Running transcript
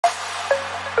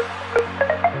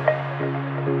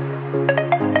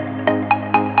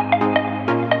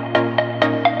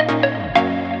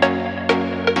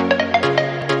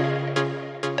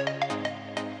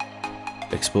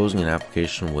Exposing an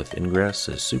application with Ingress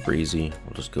is super easy.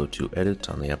 We'll just go to Edit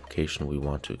on the application we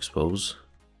want to expose.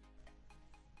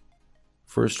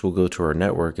 First, we'll go to our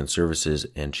network and services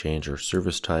and change our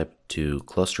service type to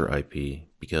cluster IP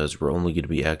because we're only going to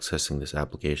be accessing this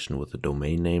application with a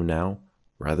domain name now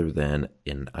rather than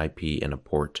an IP and a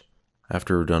port.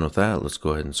 After we're done with that, let's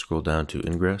go ahead and scroll down to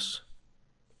Ingress.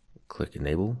 Click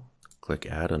Enable, click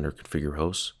Add under Configure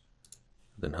Hosts.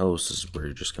 Then Host is where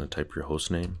you're just going to type your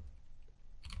host name.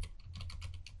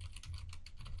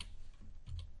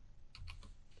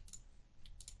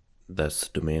 That's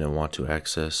the domain I want to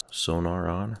access Sonar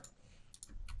on.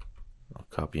 I'll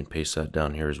copy and paste that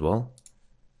down here as well.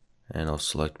 And I'll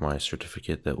select my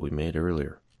certificate that we made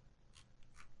earlier.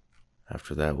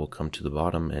 After that, we'll come to the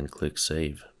bottom and click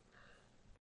Save.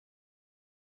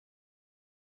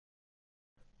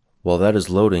 While that is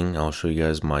loading, I'll show you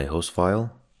guys my host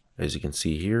file. As you can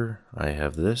see here, I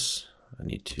have this. I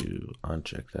need to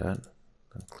uncheck that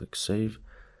and click Save.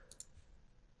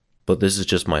 But this is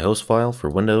just my host file for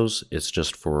Windows. It's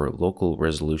just for local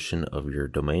resolution of your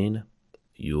domain.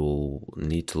 You'll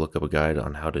need to look up a guide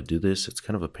on how to do this. It's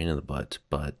kind of a pain in the butt,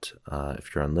 but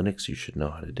if you're on Linux, you should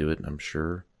know how to do it, I'm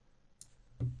sure.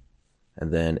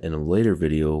 And then in a later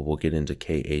video, we'll get into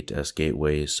K8s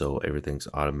gateway, so everything's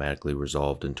automatically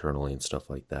resolved internally and stuff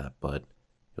like that, but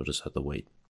you'll just have to wait.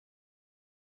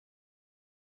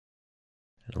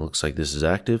 And it looks like this is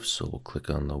active, so we'll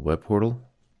click on the web portal.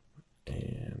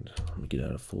 And let me get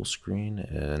out of full screen,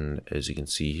 and as you can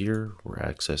see here, we're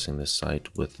accessing this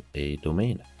site with a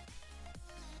domain.